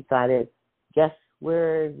much, he decided, guess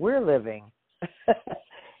where we're living?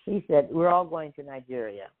 He said, we're all going to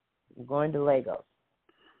Nigeria. We're going to Lagos.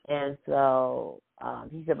 And so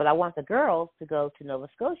he said, but I want the girls to go to Nova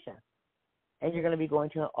Scotia. And you're going to be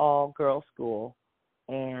going to an all-girls school,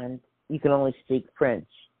 and you can only speak French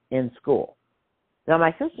in school. Now,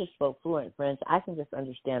 my sister spoke fluent French. I can just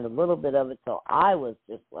understand a little bit of it, so I was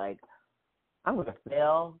just like, I'm going to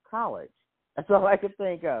fail college. That's all I could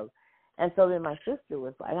think of. And so then my sister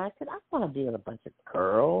was like, and I said, I want to be with a bunch of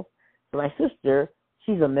girls. So my sister,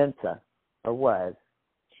 she's a Mensa, or was.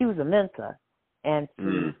 She was a Mensa. And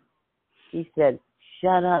she said,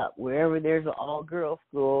 shut up. Wherever there's an all-girls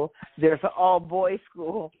school, there's an all-boys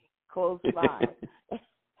school close by.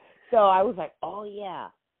 So I was like, oh, yeah.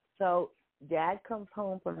 So Dad comes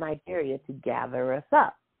home from Nigeria to gather us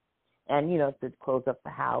up and, to close up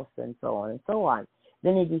the house and so on and so on.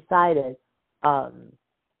 Then he decided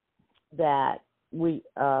that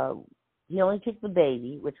he only took the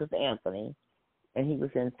baby, which was Anthony, and he was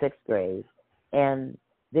in 6th grade. And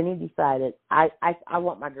then he decided, I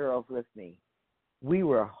want my girls with me. We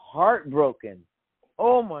were heartbroken.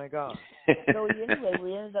 Oh, my God. So anyway,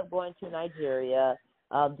 we ended up going to Nigeria.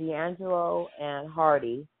 D'Angelo and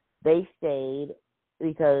Hardy, they stayed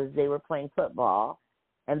because they were playing football,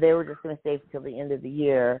 and they were just going to stay until the end of the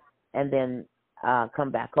year and then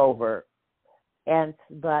come back over.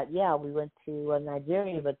 But we went to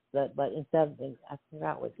Nigeria, but I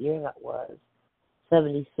forgot what year that was,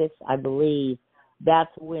 76, I believe.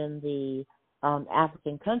 That's when the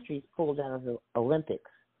African countries pulled out of the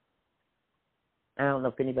Olympics. I don't know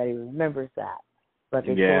if anybody remembers that, but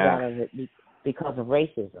they pulled out of it because of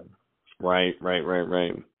racism. Right.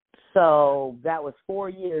 So that was 4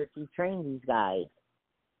 years he trained these guys,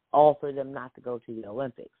 all for them not to go to the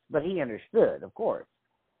Olympics. But he understood, of course.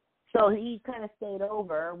 So he kind of stayed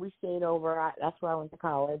over. We stayed over. That's where I went to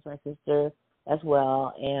college, my sister as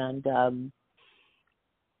well. And,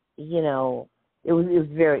 it was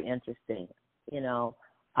very interesting.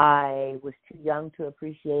 I was too young to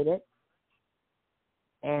appreciate it.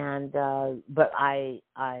 And but I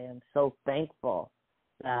am so thankful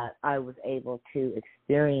that I was able to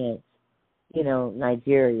experience,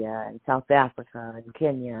 Nigeria and South Africa and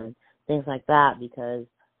Kenya and things like that because,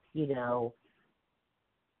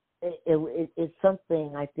 it's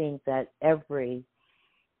something I think that everybody,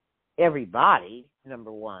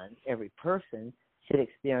 number one, every person should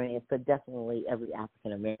experience, but definitely every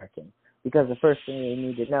African American. Because the first thing they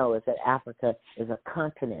need to know is that Africa is a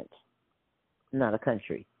continent, not a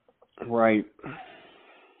country. Right.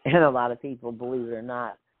 And a lot of people, believe it or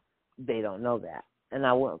not, they don't know that. And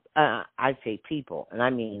I say people, and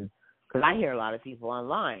I mean, because I hear a lot of people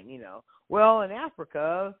online, well, in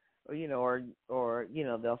Africa, or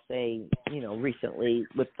they'll say, recently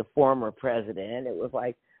with the former president, it was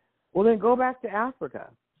like, well, then go back to Africa.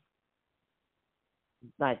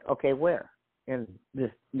 Like, okay, where in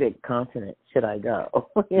this big continent should I go?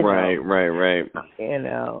 Right.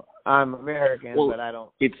 I'm American, but I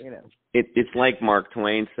don't, It's like Mark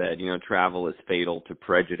Twain said, travel is fatal to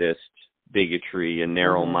prejudiced bigotry and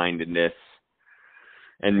narrow-mindedness,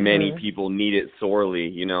 and many people need it sorely.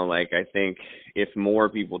 You know, like I think if more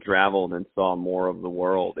people traveled and saw more of the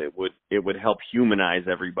world, it would help humanize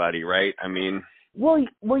everybody, right? I mean,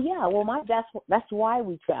 yeah. Well, that's why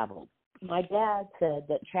we traveled. My dad said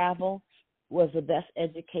that travel was the best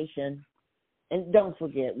education. And don't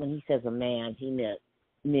forget, when he says a man, he meant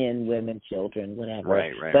men, women, children, whatever.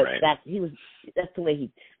 Right. But that's the way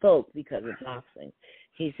he spoke because of boxing.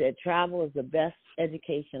 He said travel is the best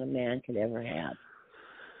education a man could ever have.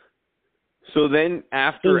 So then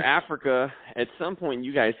after Africa, at some point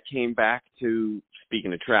you guys came back to,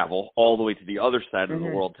 speaking of travel, all the way to the other side of the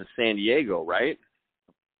world, to San Diego, right?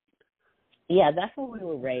 Yeah, that's where we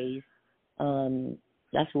were raised.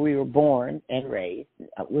 That's where we were born and raised.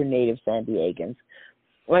 We're native San Diegans.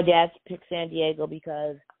 My dad picked San Diego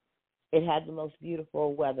because it had the most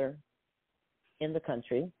beautiful weather in the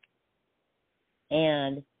country.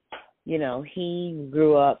 And, you know, he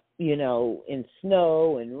grew up, you know, in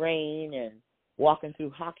snow and rain and walking through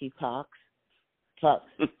hockey pucks,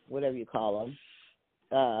 whatever you call them,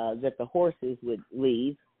 that the horses would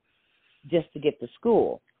leave just to get to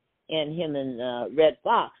school. And him and Red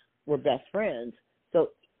Fox were best friends.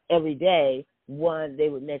 So every day, they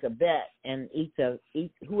would make a bet, and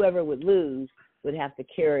whoever would lose would have to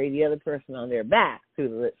carry the other person on their back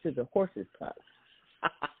to the horses' pucks.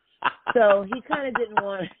 So he kind of didn't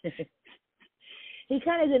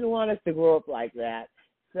want us to grow up like that.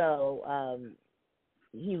 So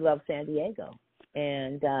he loved San Diego,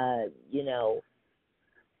 and you know,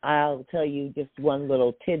 I'll tell you just one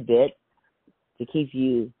little tidbit to keep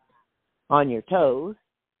you on your toes,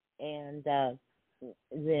 and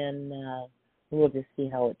then we'll just see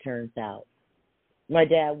how it turns out. My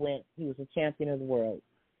dad he was a champion of the world,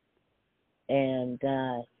 and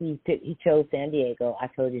he chose San Diego, I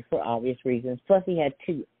told you, for obvious reasons. Plus he had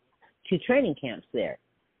two training camps there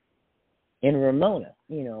in Ramona,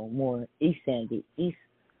 you know, more eastern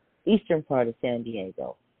part of San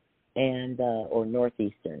Diego, and or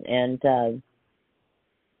northeastern. And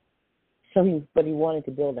but he wanted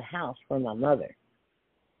to build a house for my mother.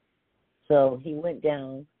 So he went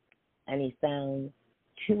down and he found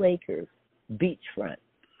 2 acres beachfront.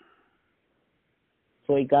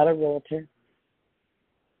 So he got a realtor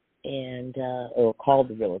and or called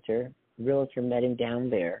the realtor. The realtor met him down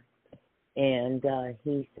there, and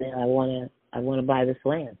he said, I want to buy this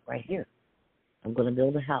land right here. I'm going to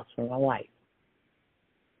build a house for my wife.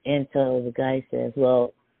 And so the guy says,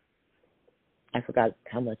 well, I forgot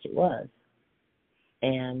how much it was.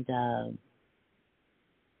 And,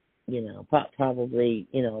 you know, probably,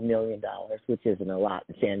 you know, $1 million, which isn't a lot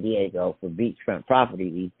in San Diego for beachfront property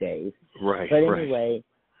these days. Right. But anyway,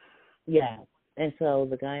 yeah. And so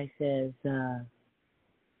the guy says,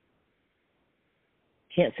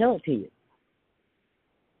 can't sell it to you.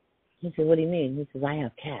 He said, what do you mean? He says, I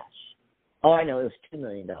have cash. Oh, I know, it was $2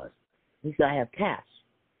 million. He said, I have cash.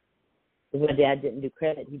 Because my dad didn't do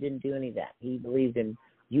credit. He didn't do any of that. He believed in,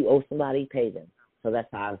 you owe somebody, pay them. So that's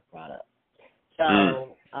how I was brought up.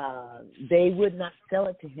 So they would not sell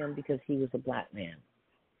it to him because he was a black man.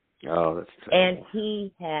 Oh, that's terrible. And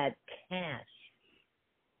he had cash.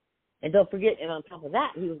 And don't forget, and on top of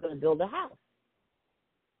that, he was going to build a house.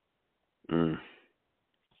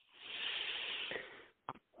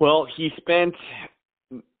 Well, he spent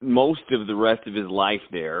most of the rest of his life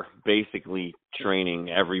there basically training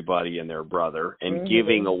everybody and their brother and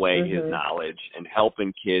giving away his knowledge and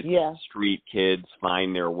helping kids, street kids,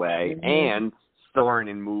 find their way, and starring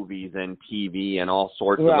in movies and TV and all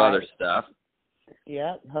sorts of other stuff.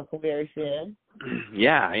 Yeah, Huckleberry Finn.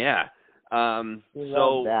 Yeah.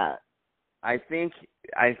 Love that. I think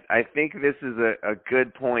this is a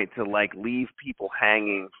good point to like leave people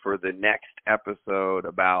hanging for the next episode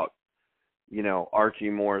about, you know, Archie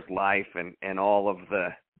Moore's life and all of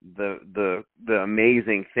the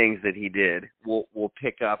amazing things that he did. We'll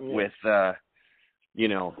pick up with you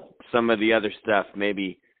know, some of the other stuff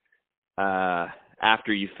maybe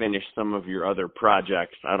after you finish some of your other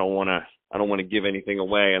projects. I don't want to give anything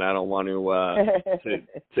away, and I don't want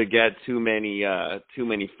to get too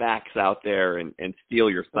many facts out there and steal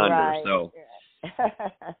your thunder. Right. So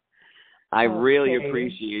I really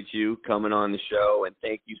appreciate you coming on the show, and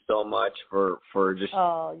thank you so much for just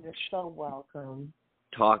you're so welcome.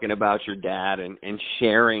 Talking about your dad and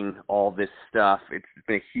sharing all this stuff. It's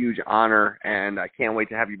been a huge honor, and I can't wait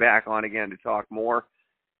to have you back on again to talk more.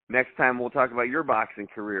 Next time we'll talk about your boxing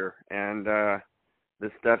career and the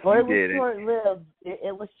stuff you did. It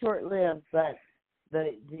was short-lived, but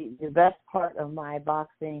the best part of my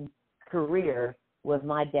boxing career was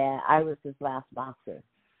my dad. I was his last boxer.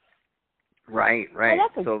 Right.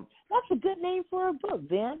 So That's a good name for a book,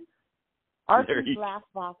 Ben. Archie's Last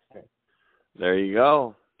Boxer. There you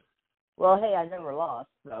go. Well, hey, I never lost,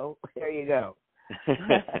 so there you go.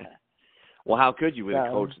 Well, how could you with a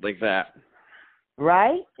coach like that?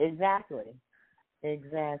 Right? Exactly.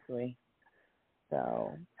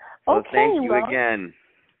 So okay, thank you again.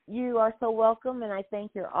 You are so welcome, and I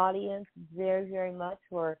thank your audience very, very much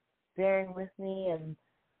for bearing with me and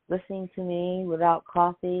listening to me without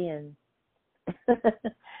coffee. And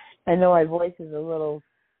I know my voice is a little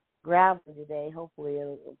gravelly today. Hopefully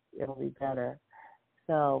it'll be better.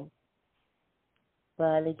 So,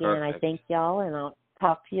 but again, Perfect. I thank y'all, and I'll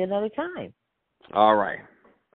talk to you another time. All right.